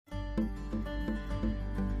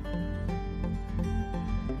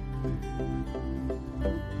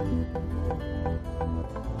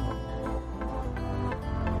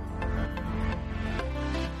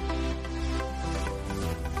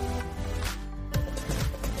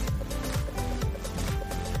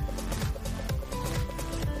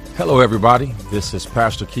Hello, everybody. This is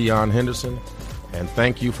Pastor Keon Henderson, and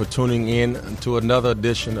thank you for tuning in to another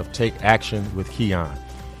edition of Take Action with Keon.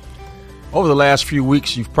 Over the last few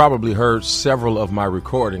weeks, you've probably heard several of my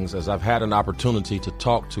recordings as I've had an opportunity to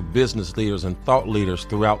talk to business leaders and thought leaders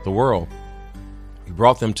throughout the world. We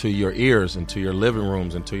brought them to your ears and to your living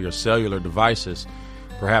rooms and to your cellular devices,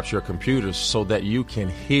 perhaps your computers, so that you can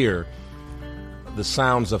hear the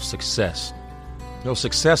sounds of success. You know,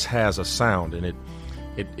 success has a sound, and it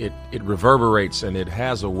reverberates, and it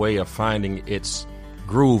has a way of finding its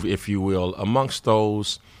groove, if you will, amongst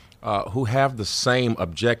those who have the same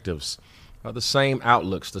objectives, the same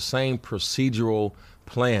outlooks, the same procedural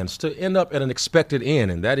plans to end up at an expected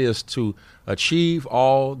end, and that is to achieve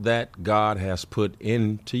all that God has put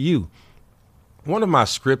into you. One of my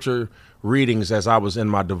scripture readings as I was in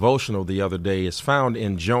my devotional the other day is found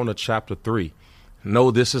in Jonah chapter 3.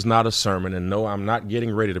 No, this is not a sermon, and no, I'm not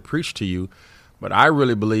getting ready to preach to you, but I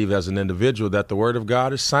really believe as an individual that the word of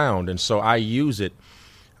God is sound, and so I use it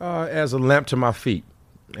as a lamp to my feet,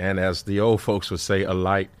 and as the old folks would say, a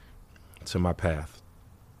light to my path.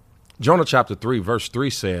 Jonah chapter 3, verse 3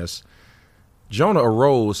 says, Jonah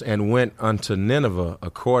arose and went unto Nineveh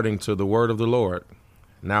according to the word of the Lord.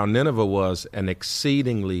 Now Nineveh was an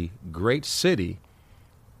exceedingly great city,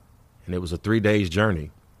 and it was a 3 days journey.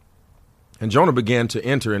 And Jonah began to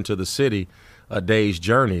enter into the city a day's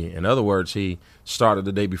journey. In other words, he started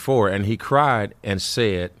the day before, and he cried and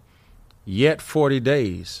said, Yet 40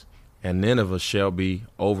 days, and Nineveh shall be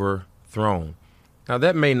overthrown. Now,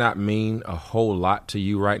 that may not mean a whole lot to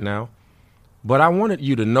you right now, but I wanted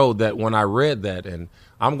you to know that when I read that, and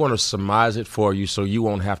I'm going to surmise it for you so you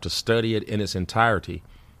won't have to study it in its entirety.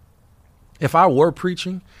 If I were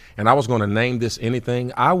preaching and I was going to name this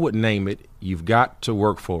anything, I would name it, You've Got to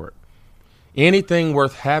Work for It. Anything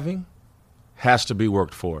worth having has to be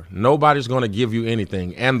worked for. Nobody's going to give you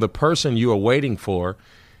anything. And the person you are waiting for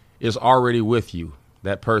is already with you.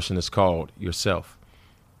 That person is called yourself.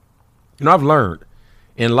 You know, I've learned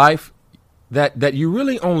in life that you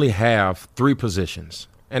really only have three positions.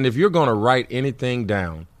 And if you're going to write anything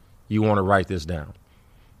down, you want to write this down.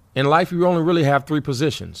 In life, you only really have three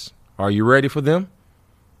positions. Are you ready for them?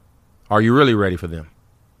 Are you really ready for them?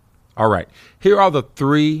 All right. Here are the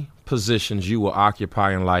three positions you will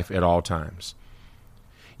occupy in life at all times.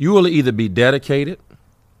 You will either be dedicated,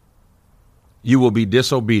 you will be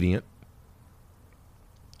disobedient,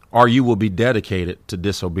 or you will be dedicated to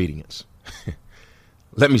disobedience.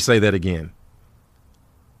 Let me say that again.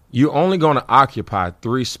 You're only going to occupy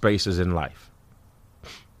three spaces in life.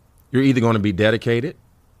 You're either going to be dedicated,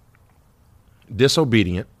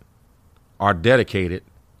 disobedient, or dedicated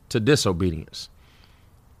to disobedience.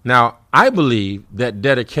 Now, I believe that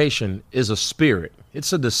dedication is a spirit.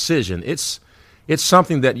 It's a decision. It's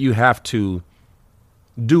something that you have to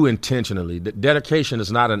do intentionally. Dedication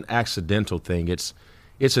is not an accidental thing. It's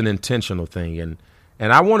an intentional thing. And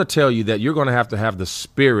I want to tell you that you're going to have the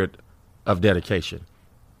spirit of dedication.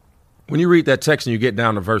 When you read that text and you get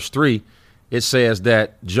down to verse 3, it says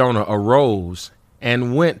that Jonah arose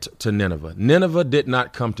and went to Nineveh. Nineveh did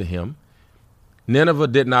not come to him. Nineveh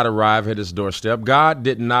did not arrive at his doorstep. God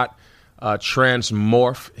did not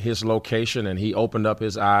transmorph his location, and he opened up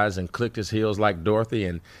his eyes and clicked his heels like Dorothy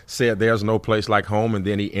and said, there's no place like home, and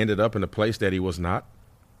then he ended up in a place that he was not.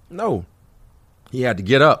 No, he had to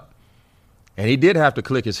get up, and he did have to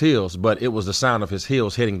click his heels, but it was the sound of his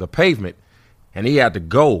heels hitting the pavement, and he had to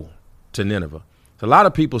go to Nineveh. A lot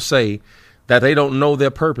of people say that they don't know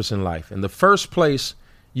their purpose in life, and the first place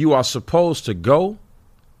you are supposed to go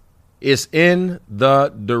is in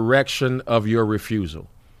the direction of your refusal.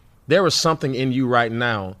 There is something in you right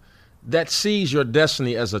now that sees your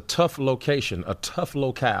destiny as a tough location, a tough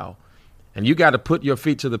locale, and you got to put your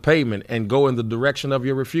feet to the pavement and go in the direction of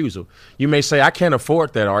your refusal. You may say, I can't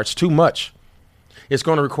afford that, or it's too much. It's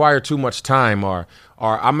going to require too much time, or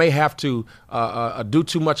I may have to do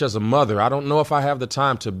too much as a mother. I don't know if I have the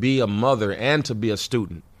time to be a mother and to be a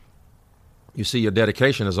student. You see, your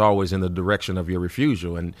dedication is always in the direction of your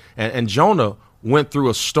refusal. And Jonah went through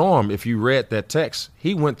a storm. If you read that text,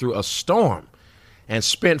 he went through a storm and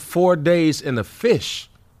spent 4 days in a fish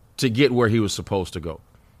to get where he was supposed to go.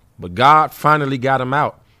 But God finally got him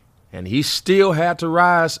out, and he still had to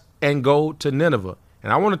rise and go to Nineveh.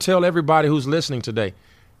 And I want to tell everybody who's listening today,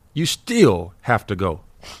 you still have to go.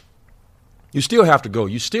 You still have to go.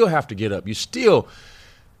 You still have to get up. You still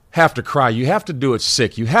have to cry. You have to do it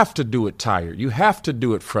sick. You have to do it tired. You have to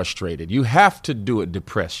do it frustrated. You have to do it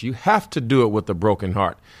depressed. You have to do it with a broken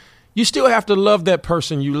heart. You still have to love that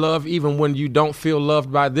person you love even when you don't feel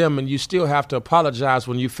loved by them, and you still have to apologize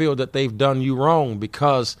when you feel that they've done you wrong,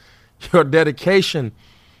 because your dedication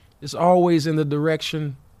is always in the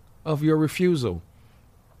direction of your refusal.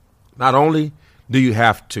 Not only do you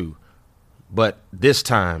have to, but this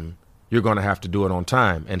time you're going to have to do it on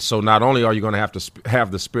time. And so not only are you going to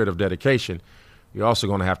have the spirit of dedication, you're also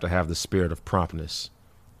going to have the spirit of promptness.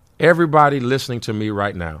 Everybody listening to me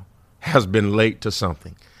right now has been late to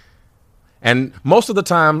something. And most of the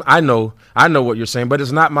time, I know what you're saying, but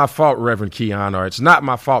it's not my fault, Reverend Keon, or it's not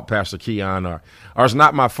my fault, Pastor Keon, or it's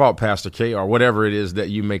not my fault, Pastor K, or whatever it is that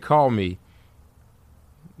you may call me.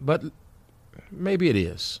 But maybe it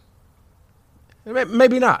is.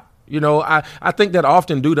 Maybe not. You know, I think that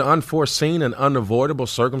often due to unforeseen and unavoidable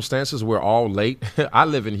circumstances, we're all late. I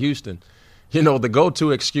live in Houston. You know, the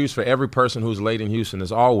go-to excuse for every person who's late in Houston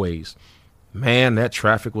is always, man, that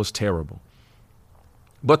traffic was terrible.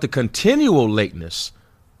 But the continual lateness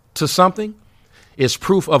to something is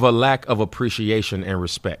proof of a lack of appreciation and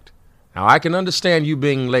respect. Now, I can understand you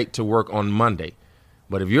being late to work on Monday,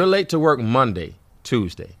 but if you're late to work Monday,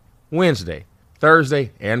 Tuesday, Wednesday,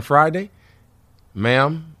 Thursday, and Friday,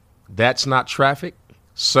 ma'am, that's not traffic.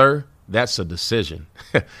 Sir, that's a decision.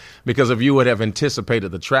 Because if you would have anticipated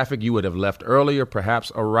the traffic, you would have left earlier,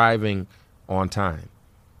 perhaps arriving on time.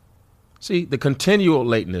 See, the continual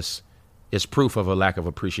lateness is proof of a lack of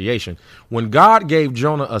appreciation. When God gave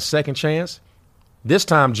Jonah a second chance, this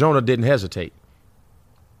time Jonah didn't hesitate.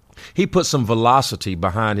 He put some velocity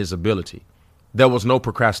behind his ability. There was no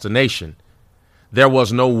procrastination. There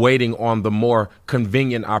was no waiting on the more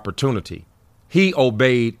convenient opportunity. He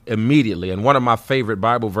obeyed immediately. And one of my favorite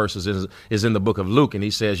Bible verses is in the book of Luke. And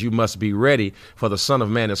he says, you must be ready, for the Son of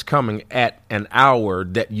Man is coming at an hour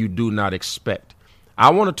that you do not expect.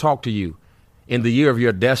 I want to talk to you in the year of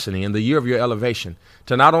your destiny, in the year of your elevation,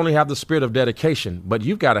 to not only have the spirit of dedication, but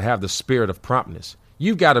you've got to have the spirit of promptness.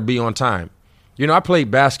 You've got to be on time. You know, I played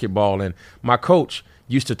basketball, and my coach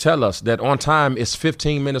used to tell us that on time is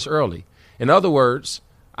 15 minutes early. In other words,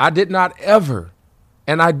 I did not ever,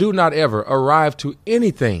 and I do not ever arrive to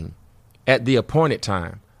anything at the appointed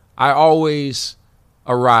time. I always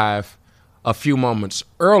arrive a few moments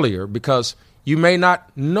earlier because you may not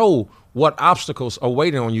know what obstacles are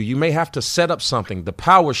waiting on you. You may have to set up something. The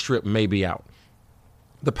power strip may be out.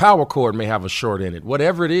 The power cord may have a short in it.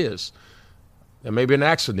 Whatever it is, there may be an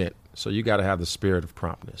accident. So you got to have the spirit of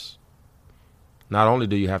promptness. Not only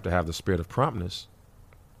do you have to have the spirit of promptness,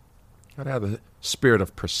 you got to have the spirit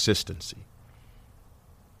of persistency.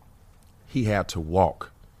 He had to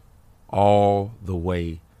walk all the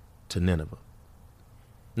way to Nineveh.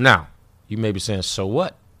 Now, you may be saying, so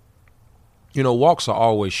what? You know, walks are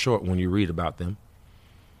always short when you read about them.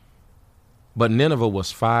 But Nineveh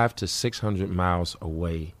was 500 to 600 miles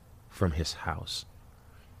away from his house.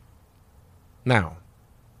 Now,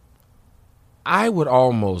 I would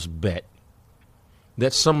almost bet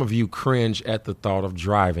that some of you cringe at the thought of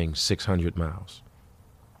driving 600 miles.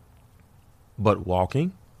 But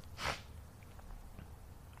walking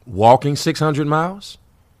 600 miles?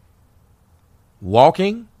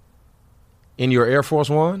 Walking in your Air Force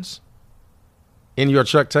Ones? In your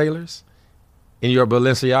Chuck Taylors, in your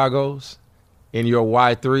Balenciagos, in your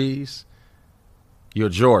Y3s, your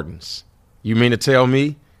Jordans. You mean to tell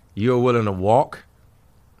me you're willing to walk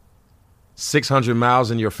 600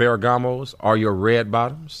 miles in your Ferragamos or your red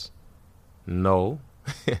bottoms? No,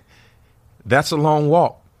 that's a long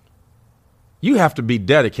walk. You have to be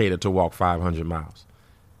dedicated to walk 500 miles.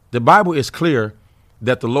 The Bible is clear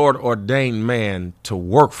that the Lord ordained man to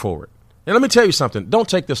work for it. And let me tell you something. Don't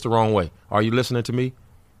take this the wrong way. Are you listening to me?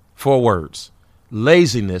 4 words.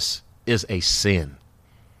 Laziness is a sin.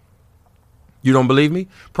 You don't believe me?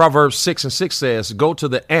 Proverbs 6:6 says, go to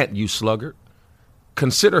the ant, you sluggard.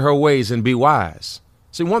 Consider her ways and be wise.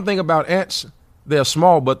 See, one thing about ants, they're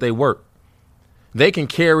small, but they work. They can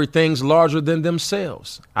carry things larger than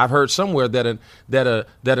themselves. I've heard somewhere that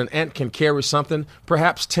an ant can carry something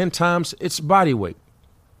perhaps 10 times its body weight.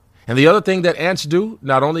 And the other thing that ants do,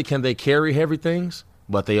 not only can they carry heavy things,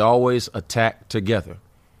 but they always attack together.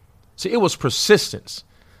 See, it was persistence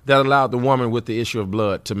that allowed the woman with the issue of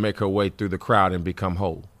blood to make her way through the crowd and become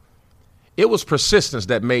whole. It was persistence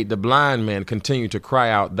that made the blind man continue to cry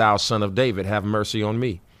out, thou son of David, have mercy on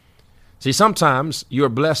me. See, sometimes your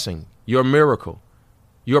blessing, your miracle,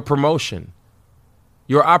 your promotion,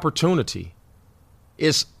 your opportunity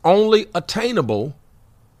is only attainable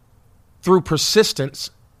through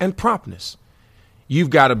persistence and promptness. You've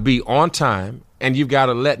got to be on time, and you've got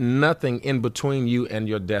to let nothing in between you and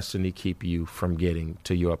your destiny keep you from getting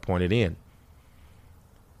to your appointed end.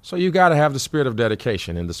 So you got to have the spirit of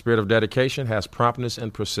dedication, and the spirit of dedication has promptness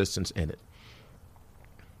and persistence in it.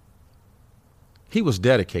 He was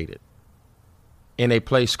dedicated in a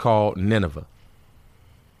place called Nineveh.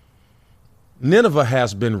 Nineveh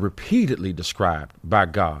has been repeatedly described by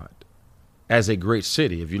God as a great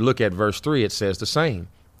city. If you look at verse 3, it says the same.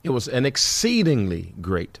 It was an exceedingly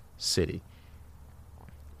great city.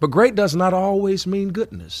 But great does not always mean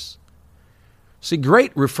goodness. See,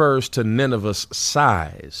 great refers to Nineveh's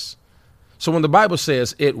size. So when the Bible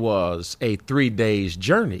says it was a 3 days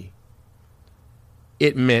journey,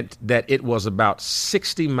 it meant that it was about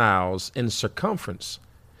 60 miles in circumference,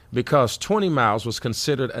 because 20 miles was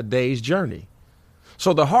considered a day's journey.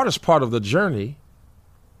 So the hardest part of the journey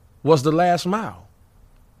was the last mile.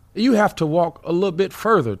 You have to walk a little bit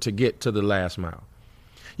further to get to the last mile.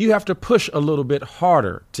 You have to push a little bit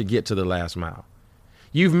harder to get to the last mile.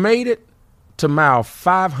 You've made it to mile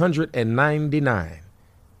 599.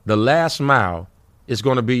 The last mile is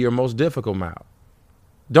going to be your most difficult mile.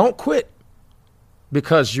 Don't quit,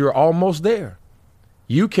 because you're almost there.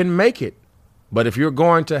 You can make it, but if you're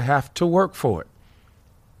going to have to work for it,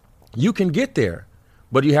 you can get there,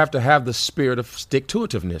 but you have to have the spirit of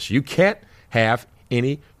stick-to-itiveness. You can't have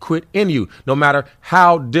any quit in you, no matter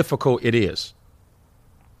how difficult it is.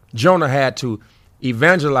 Jonah had to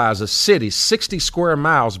evangelize a city 60 square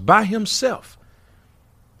miles by himself.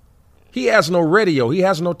 He has no radio. He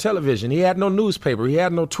has no television. He had no newspaper. He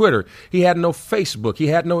had no Twitter. He had no Facebook. He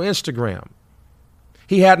had no Instagram.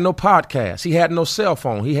 He had no podcast. He had no cell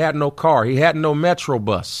phone. He had no car. He had no metro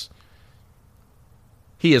bus.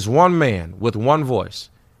 He is one man with one voice,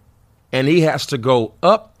 and he has to go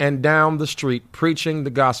up and down the street preaching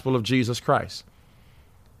the gospel of Jesus Christ.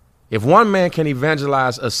 If one man can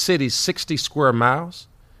evangelize a city 60 square miles,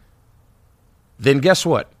 then guess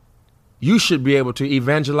what? You should be able to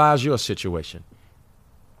evangelize your situation.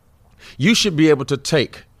 You should be able to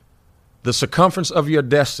take the circumference of your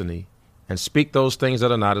destiny and speak those things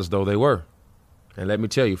that are not as though they were. And let me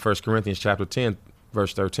tell you, 1 Corinthians chapter 10,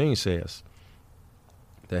 verse 13 says,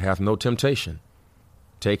 there hath no temptation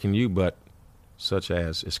taken you but such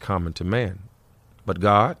as is common to man. But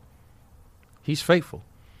God, he's faithful,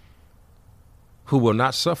 who will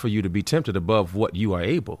not suffer you to be tempted above what you are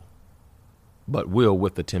able, but will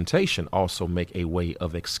with the temptation also make a way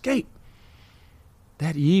of escape,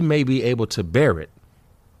 that ye may be able to bear it.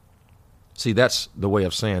 See, that's the way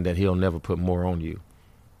of saying that he'll never put more on you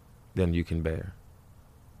than you can bear.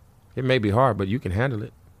 It may be hard, but you can handle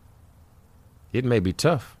it. It may be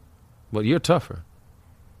tough, but you're tougher.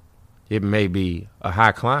 It may be a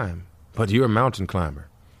high climb, but you're a mountain climber.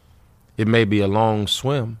 It may be a long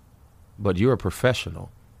swim, but you're a professional.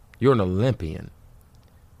 You're an Olympian,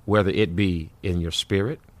 whether it be in your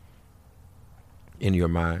spirit, in your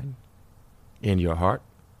mind, in your heart.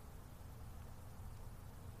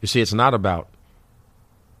 You see, it's not about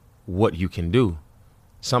what you can do.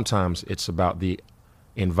 Sometimes it's about the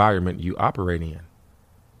environment you operate in.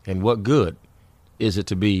 And what good is it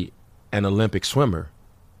to be an Olympic swimmer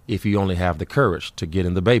if you only have the courage to get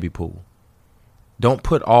in the baby pool? Don't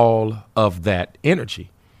put all of that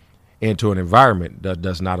energy into an environment that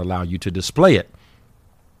does not allow you to display it.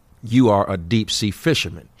 You are a deep sea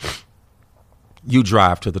fisherman. You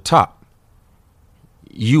drive to the top.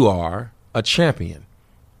 You are a champion.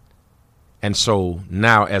 And so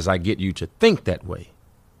now, as I get you to think that way,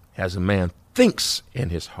 as a man thinks in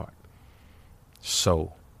his heart,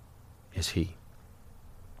 so is he.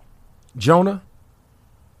 Jonah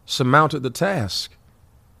surmounted the task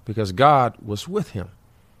because God was with him.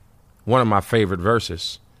 One of my favorite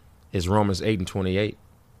verses is Romans 8:28.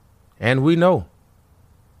 And we know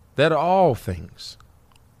that all things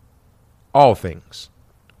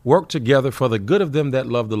work together for the good of them that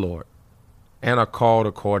love the Lord and are called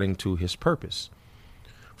according to his purpose.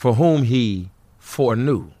 For whom he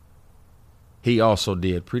foreknew, he also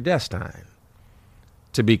did predestine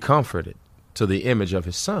to be comforted to the image of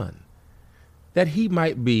his Son, that he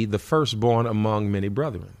might be the firstborn among many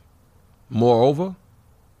brethren. Moreover,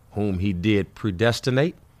 whom he did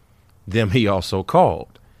predestinate, them he also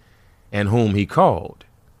called. And whom he called,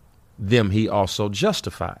 them he also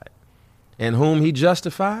justified. And whom he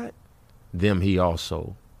justified, them he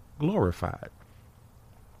also glorified.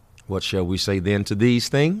 What shall we say then to these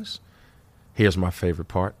things? Here's my favorite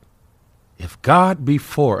part. If God be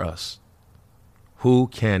for us, who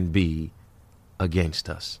can be against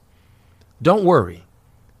us? Don't worry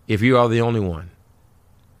if you are the only one.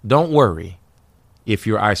 Don't worry if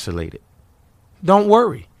you're isolated. Don't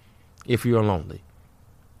worry if you're lonely.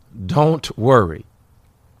 Don't worry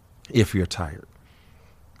if you're tired.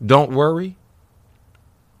 Don't worry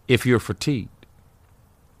if you're fatigued.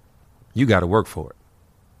 You got to work for it.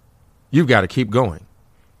 You've got to keep going.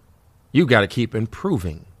 You've got to keep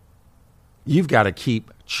improving. You've got to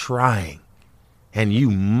keep trying. And you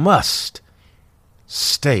must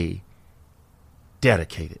stay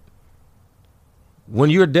dedicated. When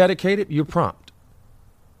you're dedicated, you're prompt.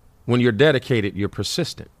 When you're dedicated, you're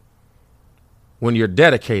persistent. When you're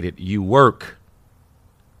dedicated, you work.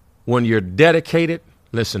 When you're dedicated,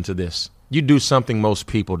 listen to this, you do something most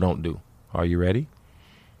people don't do. Are you ready?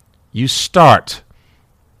 You start.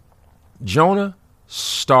 Jonah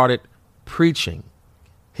started preaching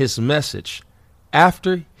his message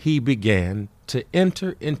after he began to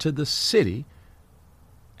enter into the city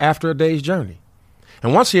after a day's journey.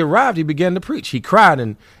 And once he arrived, he began to preach. He cried,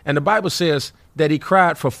 and the Bible says that he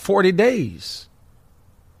cried for 40 days,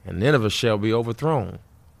 and Nineveh shall be overthrown.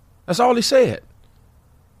 That's all he said.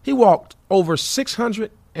 He walked over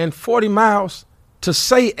 640 miles to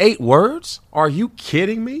say 8 words. Are you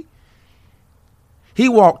kidding me? He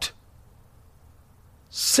walked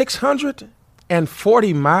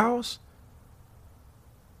 640 miles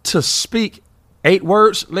to speak 8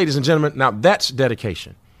 words. Ladies and gentlemen, now that's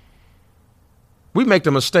dedication. We make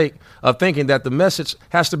the mistake of thinking that the message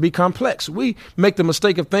has to be complex. We make the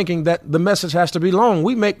mistake of thinking that the message has to be long.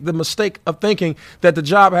 We make the mistake of thinking that the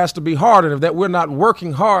job has to be hard, and if that we're not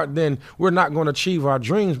working hard, then we're not going to achieve our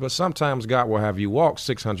dreams. But sometimes God will have you walk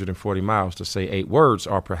 640 miles to say 8 words,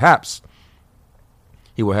 or perhaps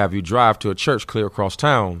he will have you drive to a church clear across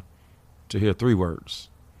town to hear 3 words.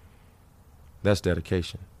 That's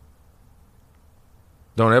dedication.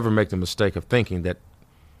 Don't ever make the mistake of thinking that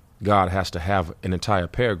God has to have an entire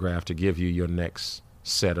paragraph to give you your next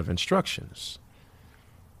set of instructions.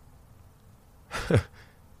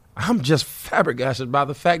 I'm just flabbergasted by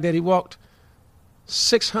the fact that he walked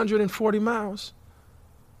 640 miles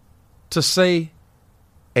to say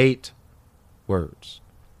 8 words.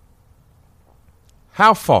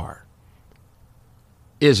 How far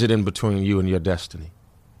is it in between you and your destiny?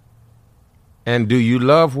 And do you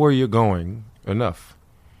love where you're going enough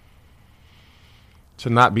to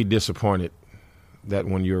not be disappointed that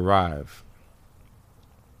when you arrive,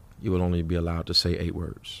 you will only be allowed to say 8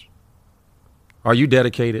 words? Are you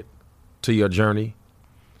dedicated to your journey?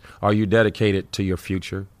 Are you dedicated to your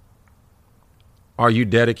future? Are you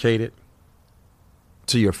dedicated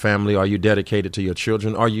to your family? Are you dedicated to your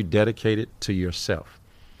children? Are you dedicated to yourself?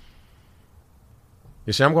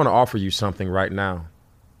 You see, I'm going to offer you something right now.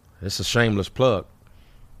 It's a shameless plug.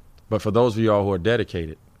 But for those of y'all who are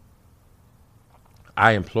dedicated,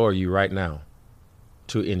 I implore you right now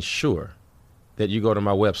to ensure that you go to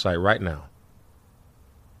my website right now,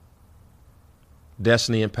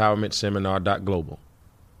 DestinyEmpowermentSeminar.global.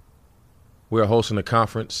 We're hosting a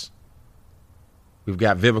conference. We've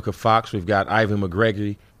got Vivica Fox. We've got Ivan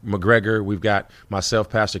McGregor. We've got myself,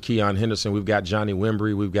 Pastor Keon Henderson. We've got Johnny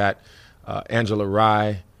Wimbrey. We've got Angela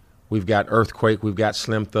Rye. We've got Earthquake. We've got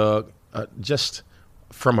Slim Thug. Just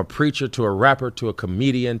from a preacher to a rapper to a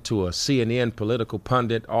comedian to a CNN political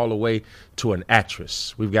pundit, all the way to an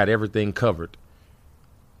actress. We've got everything covered.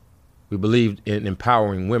 We believe in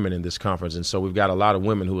empowering women in this conference, and so we've got a lot of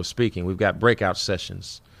women who are speaking. We've got breakout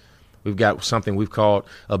sessions. We've got something we've called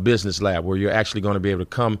a business lab where you're actually going to be able to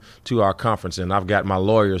come to our conference, and I've got my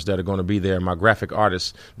lawyers that are going to be there, my graphic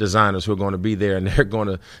artists, designers who are going to be there, and they're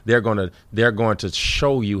going to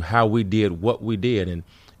show you how we did what we did,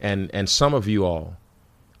 and some of you all,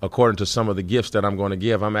 according to some of the gifts that I'm going to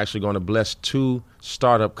give, I'm actually going to bless 2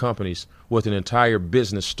 startup companies with an entire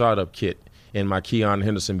business startup kit in my Keon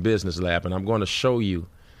Henderson Business Lab. And I'm going to show you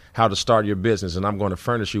how to start your business. And I'm going to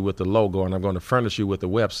furnish you with the logo, and I'm going to furnish you with the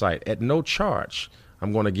website at no charge.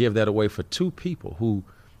 I'm going to give that away for 2 people who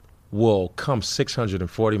will come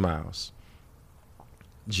 640 miles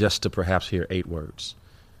just to perhaps hear 8 words.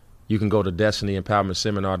 You can go to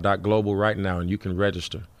DestinyEmpowermentSeminar.global right now, and you can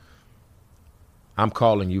register. I'm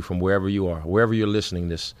calling you from wherever you are, wherever you're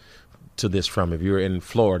listening to this from. If you're in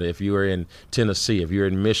Florida, if you're in Tennessee, if you're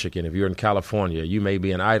in Michigan, if you're in California, you may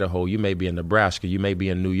be in Idaho, you may be in Nebraska, you may be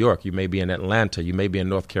in New York, you may be in Atlanta, you may be in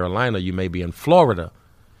North Carolina, you may be in Florida,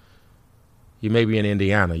 you may be in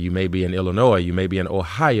Indiana, you may be in Illinois, you may be in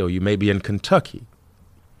Ohio, you may be in Kentucky.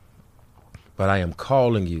 But I am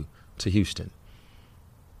calling you to Houston.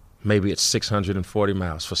 Maybe it's 640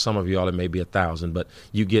 miles. For some of y'all, it may be 1,000, but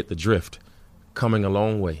you get the drift. Coming a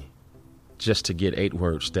long way just to get 8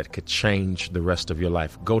 words that could change the rest of your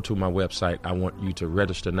life. Go to my website. I want you to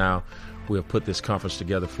register now. We have put this conference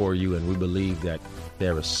together for you, and we believe that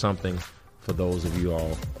there is something for those of you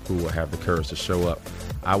all who will have the courage to show up.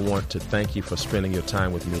 I want to thank you for spending your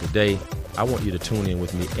time with me today. I want you to tune in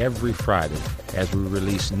with me every Friday as we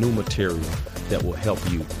release new material that will help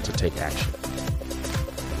you to take action.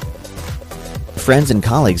 Friends and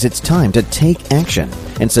colleagues, it's time to take action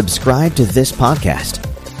and subscribe to this podcast.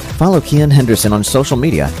 Follow Keon Henderson on social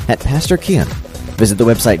media at Pastor Keon. Visit the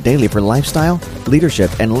website daily for lifestyle,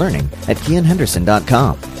 leadership, and learning at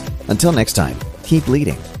KeonHenderson.com. Until next time, keep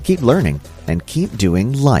leading, keep learning, and keep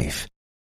doing life.